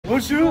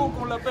Bonjour.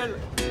 Qu'on l'appelle.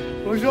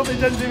 Bonjour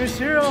mesdames et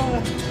messieurs.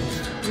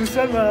 Nous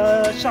sommes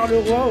à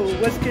Charleroi au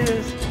West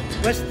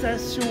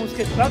Station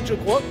Skatepark, je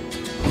crois.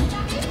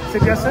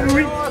 C'est bien ça,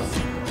 Louis.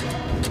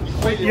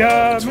 Il y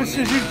a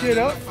monsieur Jules qui est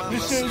là,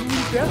 monsieur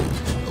Militaire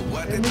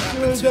et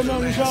monsieur Damien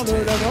Léjard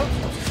là-bas.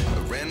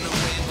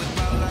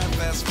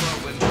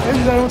 Et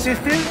nous allons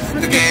tester ce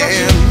skatepark.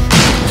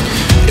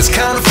 It's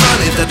kind of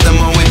funny that the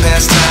more we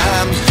pass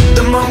time,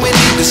 the more we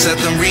need to set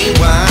the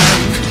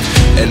rewind.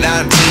 And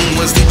 19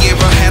 was the year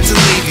I had to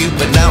leave you,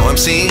 but now I'm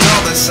seeing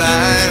all the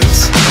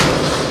signs.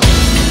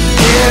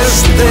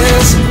 Is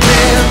this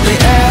really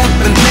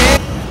happening?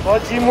 Bon,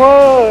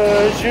 dis-moi,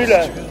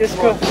 Jules, qu'est-ce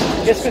que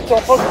tu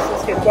en penses de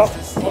ce skatepark?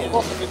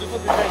 Franchement, ça fait 2 fois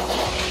que je viens ici.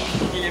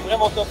 Il est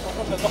vraiment top.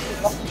 Franchement, j'adore ce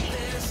parc.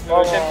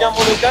 J'aime bien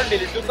mon local, mais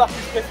les 2 parcs que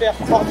je préfère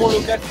hors mon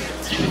local, c'est le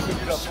petit et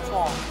celui-là.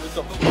 Franchement, le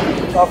top.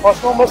 Bah,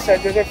 franchement, moi, c'est la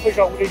deuxième fois que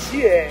j'en roule ici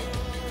et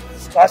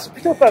bah, c'est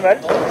plutôt pas mal.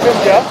 J'aime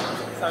bien.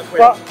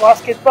 Pour un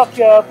skatepark qui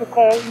est à peu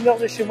près 1 heure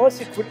de chez moi,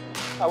 c'est cool.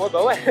 Ah ouais,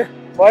 bah ouais.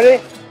 Bon, allez,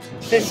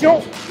 session.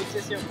 Une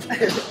session.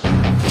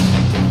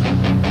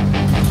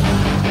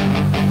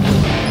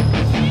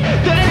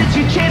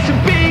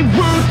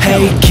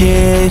 Hey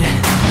kid,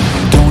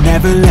 don't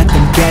ever let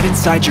them get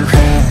inside your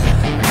head.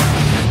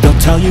 They'll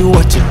tell you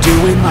what to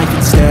do in life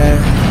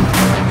instead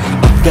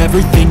of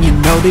everything you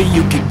know that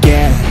you could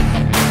get.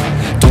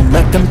 Don't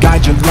let them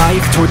guide your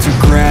life towards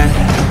regret.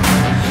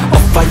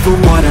 I'll fight for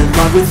what I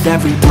love with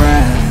every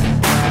breath.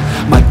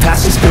 My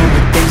past is filled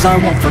with things I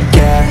won't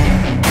forget.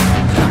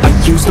 I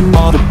use them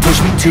all to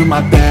push me to my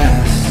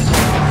best.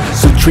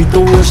 So treat the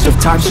worst of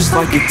times just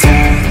like a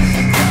test.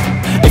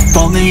 If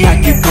only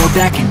I could go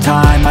back in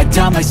time, I'd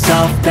tell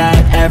myself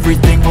that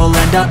everything will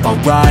end up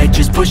alright.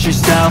 Just push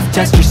yourself,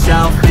 test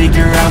yourself,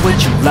 figure out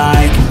what you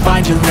like, and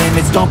find your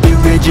limits, don't be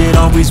rigid,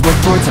 always work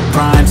towards a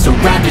prime.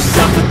 Surround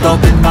yourself with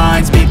open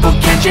minds, people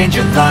can change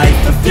your life.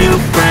 A few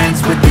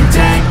friends with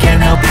intent can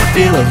help you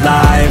feel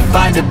alive.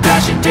 Find a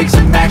passion, take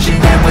some action,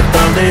 and with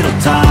a little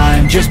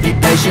time, just be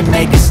patient,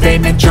 make a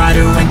statement, try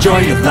to enjoy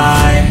your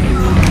life.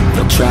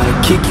 They'll try to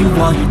kick you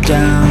while you're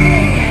down.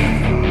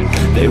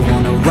 They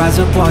wanna rise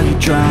up while you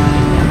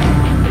drown.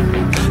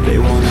 They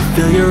wanna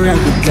fill your head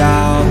with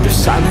doubt. They're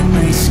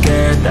silently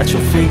scared that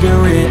you'll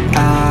figure it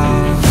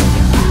out.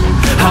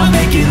 I'll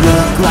make it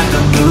look like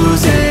I'm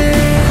losing,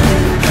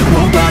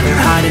 won't bother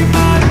hiding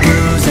my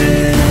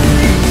bruises.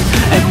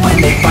 And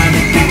when they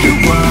finally think you're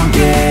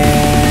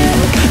wounded,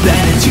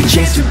 then it's your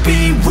chance to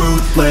be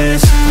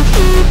ruthless.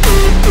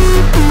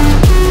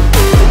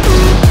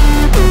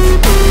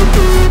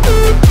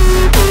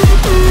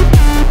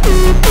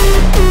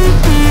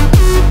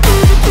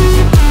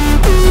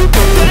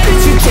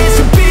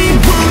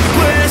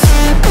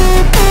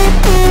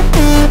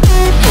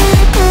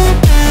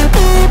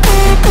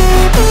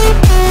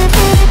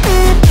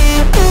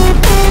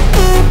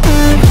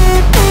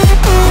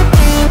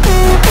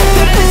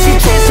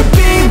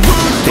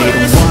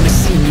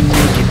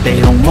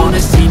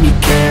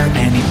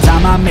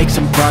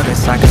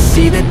 I can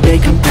see that they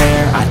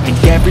compare. I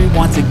think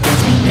everyone's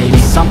against me, maybe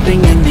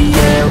something in the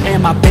air.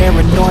 Am I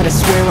paranoid? I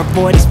swear a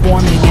void is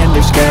forming and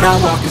they're scared I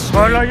walk this way.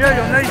 Voilà, il y en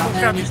a, ils vont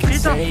faire du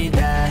street. I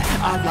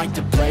like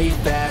to play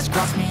fast,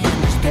 cross me and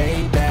there's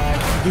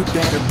payback. You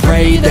better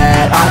pray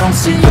that I don't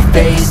see your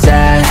face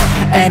at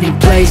any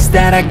place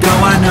that I go.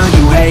 I know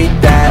you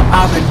hate that.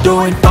 I've been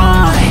doing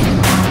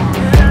fine,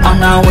 I'm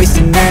not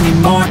wasting any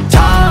more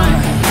time.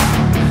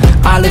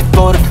 I live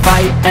for the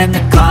fight and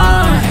the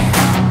climb.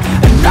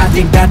 I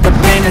think that the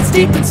pain that's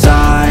deep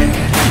inside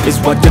is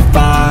what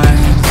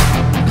defines.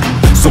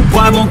 So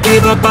I won't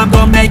give up, I'm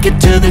gonna make it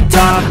to the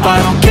top. I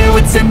don't care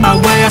what's in my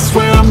way, I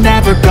swear I'm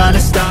never gonna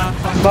stop.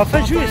 Bah en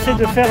fait, Jules essaie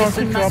de faire un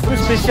truc un peu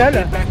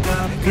spécial.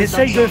 Il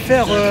essaye de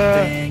faire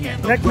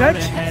knack-knack.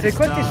 C'est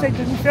quoi que tu essayes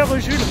de nous faire,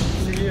 Jules?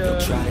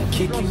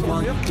 C'est tout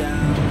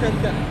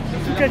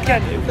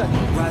 4-4.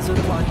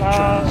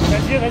 Ah,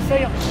 vas-y,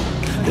 essaye.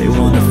 They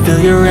wanna fill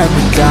your head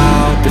with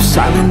doubt. They're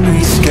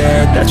silently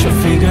scared that you'll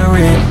figure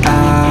it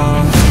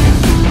out.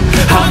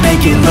 I'll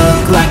make it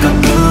look like I'm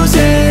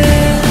losing,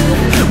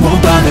 won't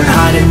bother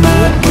hiding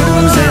my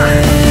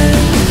bruises.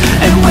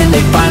 And when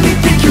they finally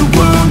think you're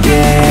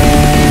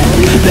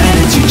wounded, then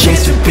it's your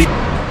chance to be.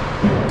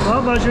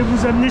 Bon bah je vais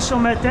vous amener sur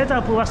ma tête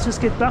pour voir ce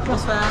skatepark.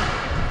 Bonsoir.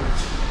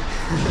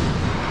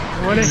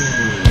 Bon, allez.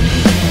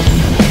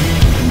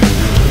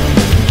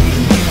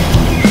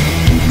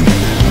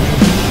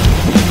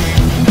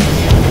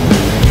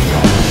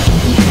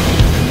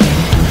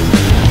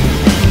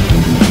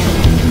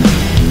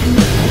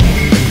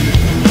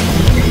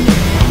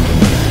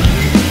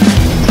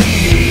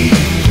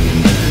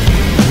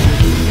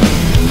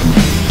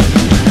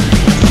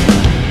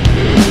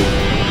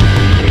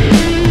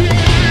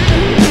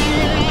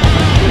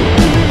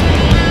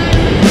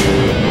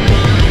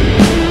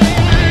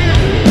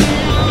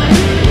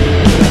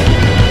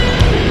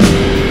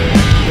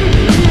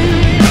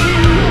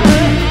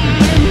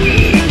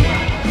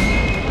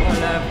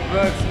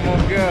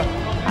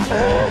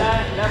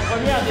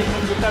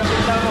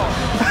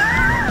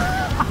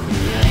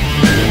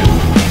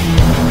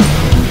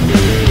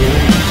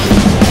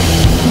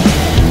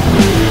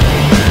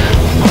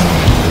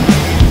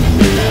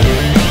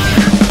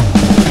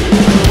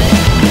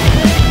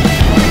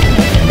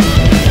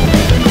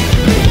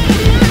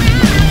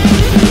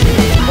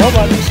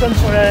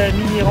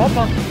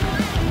 hein.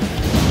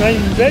 Là,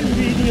 une belle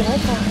mini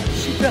rampe, hein.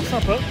 Super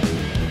sympa.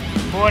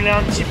 Bon, elle est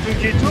un petit peu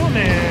ghetto,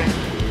 mais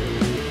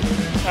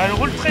elle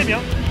roule très bien.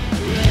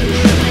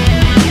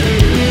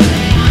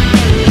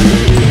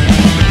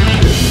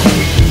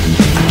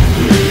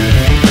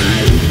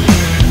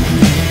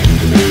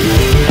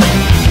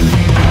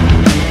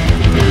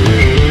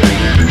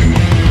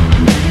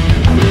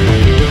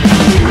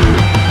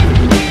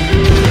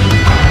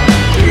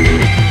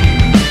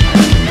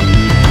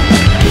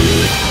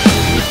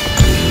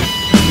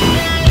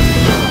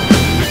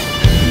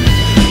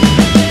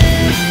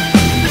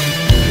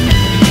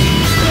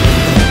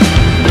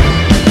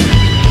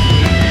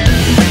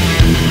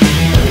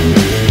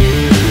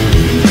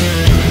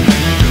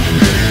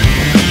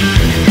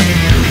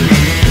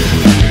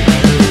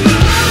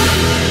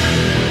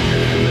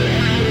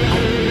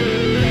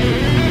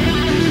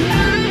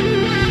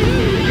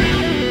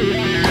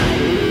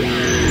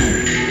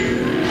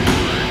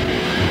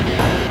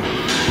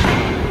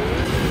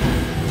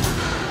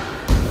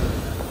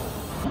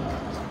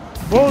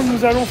 Bon,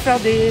 nous allons faire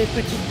des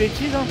petites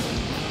bêtises. Hein.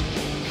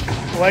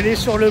 On va aller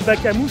sur le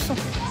bac à mousse.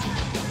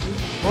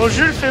 Bon,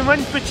 Jules, fais-moi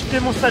une petite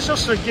démonstration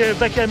sur le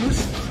bac à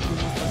mousse.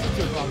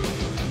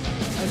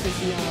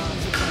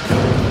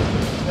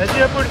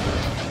 Vas-y, Paul.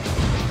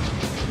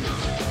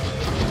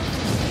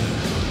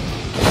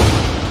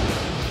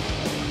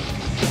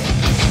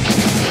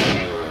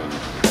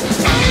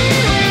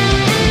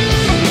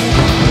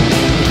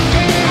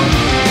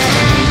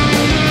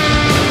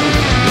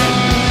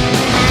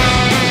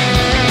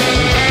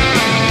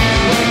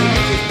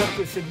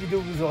 Cette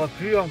vidéo vous aura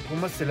plu, hein. Pour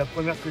moi c'est la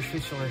première que je fais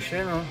sur la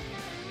chaîne, hein.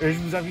 Et je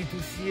vous invite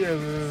aussi à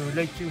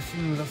liker aussi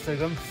nos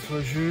Instagram, que ce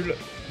soit Jules,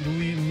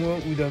 Louis, moi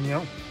ou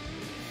Damien,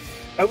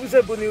 à vous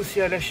abonner aussi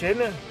à la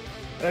chaîne,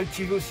 à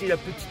activer aussi la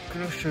petite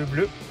cloche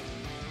bleue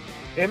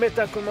et à mettre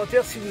un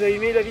commentaire si vous avez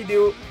aimé la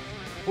vidéo.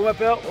 Pour ma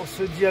part, on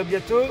se dit à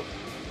bientôt,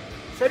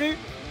 salut.